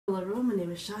Hello everyone, my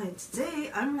name is Shai, and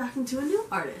today I'm reacting to a new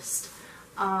artist.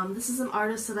 This is an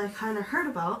artist that I kind of heard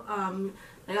about.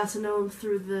 I got to know him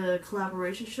through the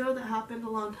collaboration show that happened a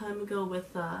long time ago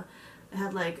with, it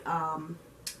had like, Nanan,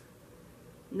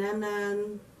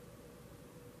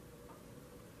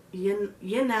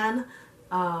 Yinan,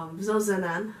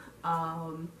 Zozenan,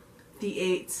 The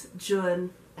 8,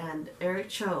 Jun, and Eric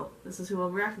Chou. This is who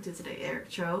I'm reacting to today, Eric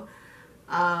Chou.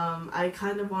 I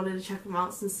kind of wanted to check him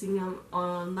out since seeing him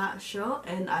on that show,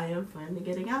 and I am finally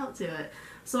getting out to it.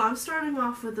 So I'm starting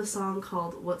off with a song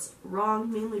called What's Wrong,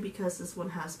 mainly because this one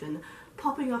has been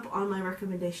popping up on my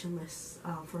recommendation list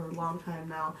for a long time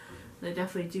now, and I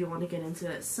definitely do want to get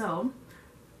into it. So,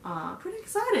 pretty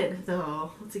excited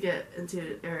though to get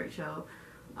into Eric Chou.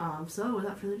 So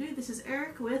without further ado, this is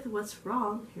Eric with What's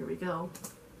Wrong. Here we go.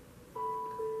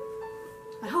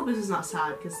 I hope this is not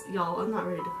sad, because y'all, I'm not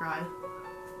ready to cry.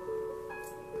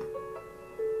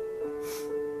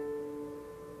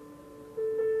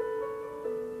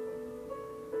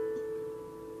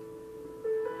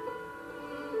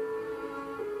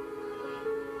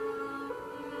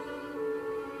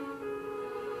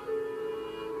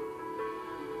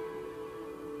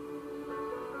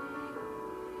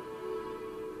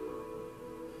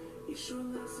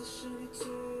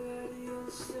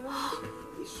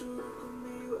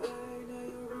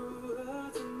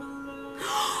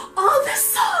 Oh,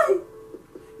 this song!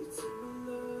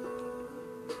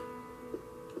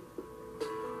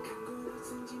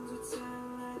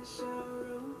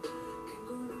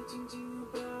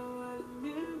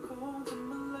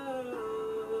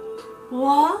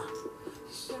 What?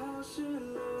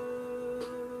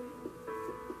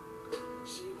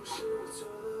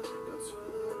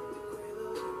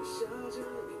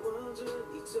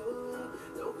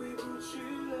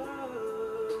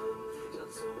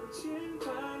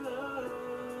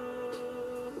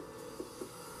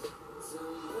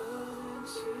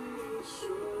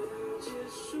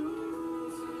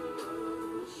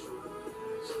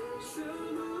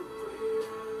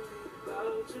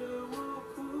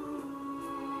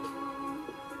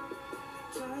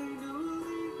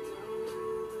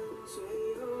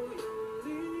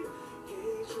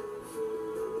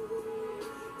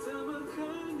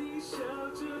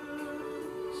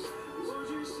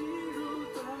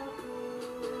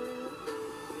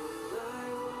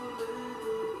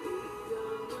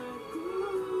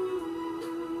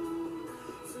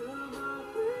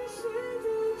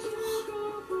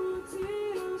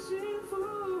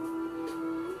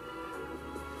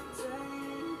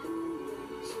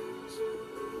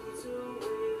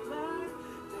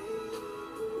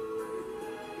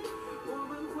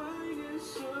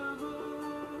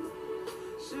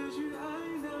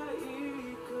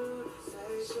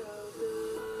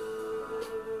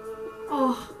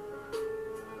 Oh.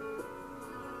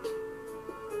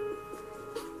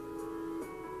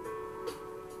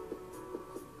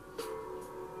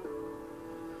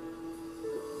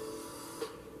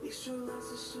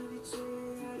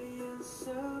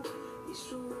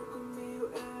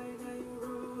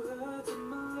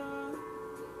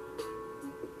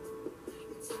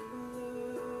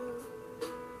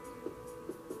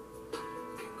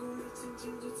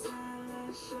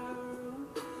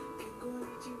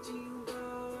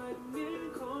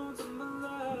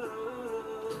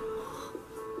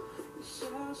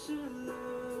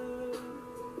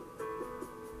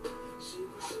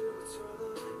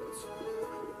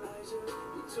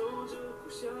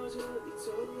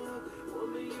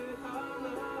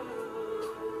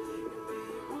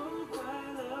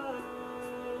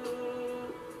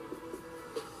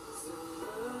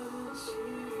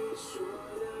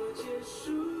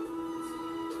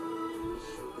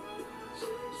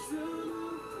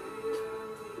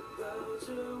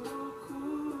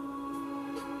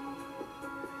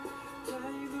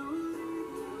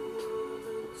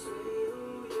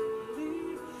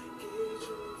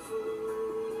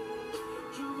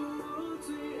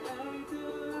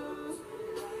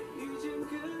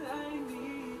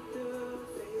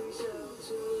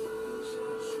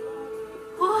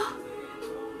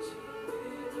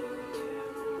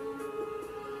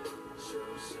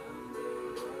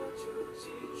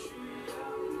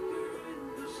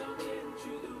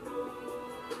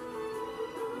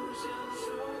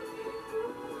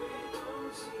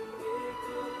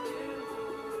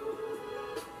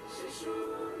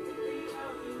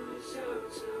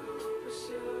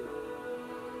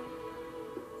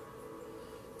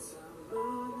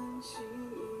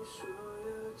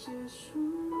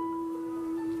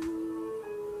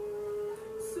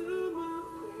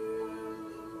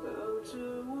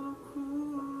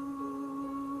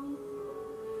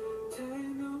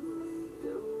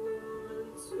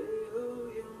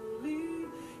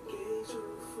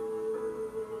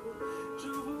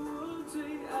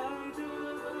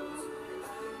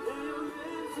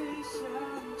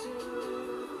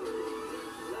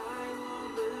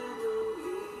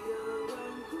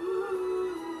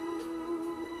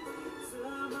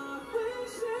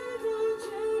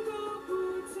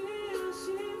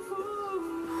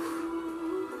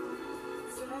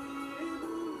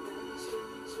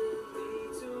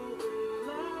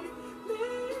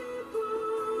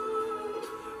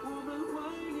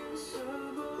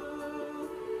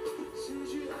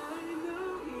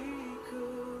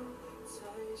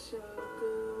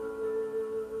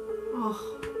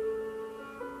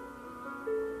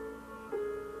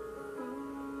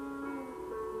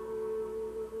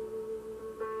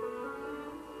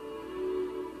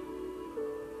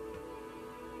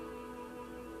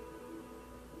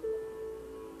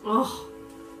 Oh.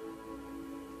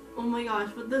 Oh my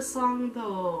gosh, but this song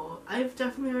though, I've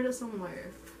definitely heard it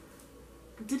somewhere.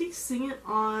 Did he sing it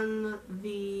on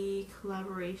the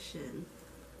collaboration?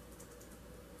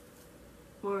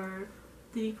 Or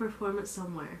did he perform it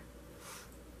somewhere?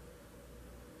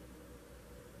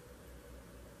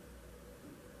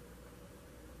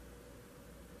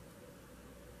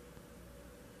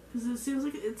 Because it seems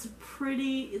like it's a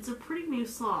pretty new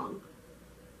song.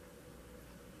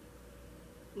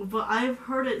 But I've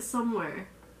heard it somewhere.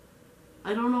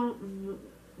 I don't know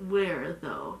where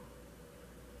though.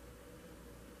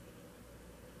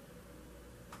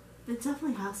 It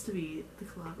definitely has to be the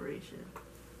collaboration.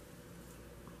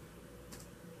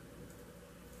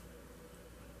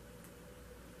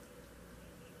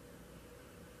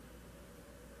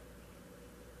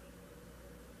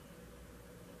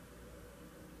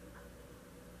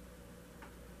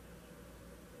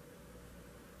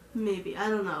 Maybe, I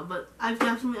don't know, but I've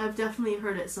definitely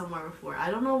heard it somewhere before.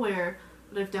 I don't know where,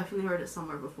 but I've definitely heard it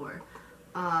somewhere before.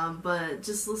 But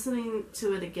just listening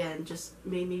to it again just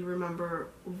made me remember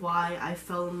why I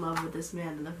fell in love with this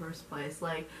man in the first place.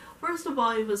 Like, first of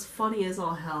all, he was funny as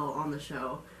all hell on the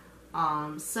show.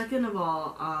 Second of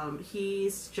all,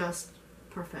 he's just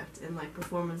perfect in like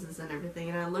performances and everything.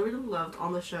 And I really loved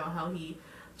on the show how he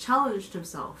challenged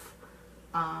himself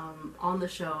on the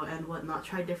show and whatnot,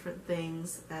 tried different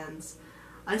things. And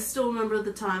I still remember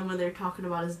the time when they were talking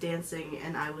about his dancing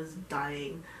and I was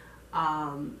dying.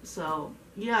 So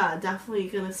yeah, definitely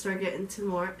gonna start getting to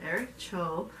more Eric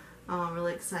Chou.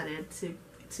 Really excited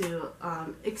to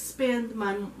expand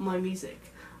my music.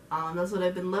 That's what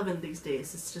I've been loving these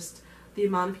days. It's just the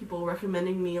amount of people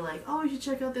recommending me like, oh, you should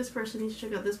check out this person, you should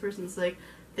check out this person. It's like,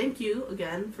 thank you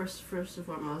again, first and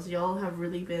foremost. Y'all have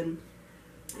really been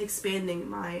expanding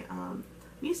my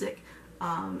music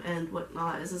and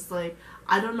whatnot. It's just like,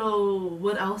 I don't know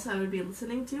what else I would be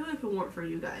listening to if it weren't for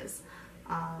you guys.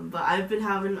 But I've been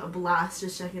having a blast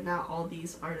just checking out all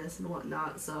these artists and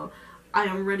whatnot, so I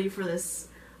am ready for this,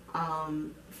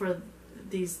 for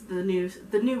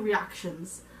the new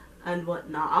reactions and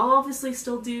whatnot. I'll obviously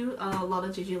still do a lot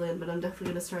of JJ Lin, but I'm definitely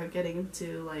gonna start getting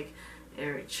into like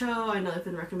Eric Chou. I know I've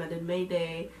been recommended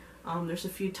Mayday. There's a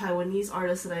few Taiwanese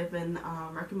artists that I've been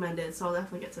recommended, so I'll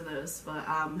definitely get to those. But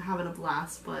I'm having a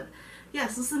blast. But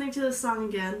yes, listening to this song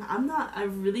again, I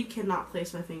really cannot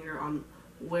place my finger on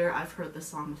where I've heard this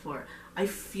song before. I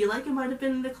feel like it might have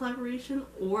been in the collaboration,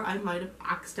 or I might have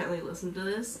accidentally listened to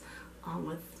this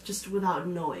without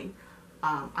knowing.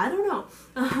 I don't know.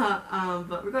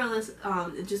 But regardless,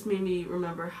 it just made me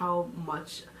remember how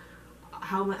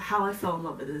I fell in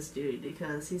love with this dude,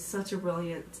 because he's such a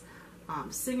brilliant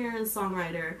singer and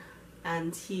songwriter,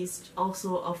 and he's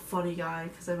also a funny guy,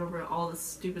 because I remember all the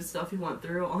stupid stuff he went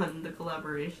through on the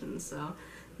collaboration. So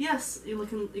yes, you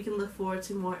can look forward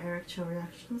to more Eric Chou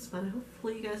reactions, but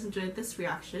hopefully you guys enjoyed this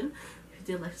reaction. If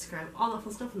you did, like, subscribe, all that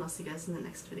fun stuff, and I'll see you guys in the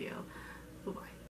next video. Bye-bye.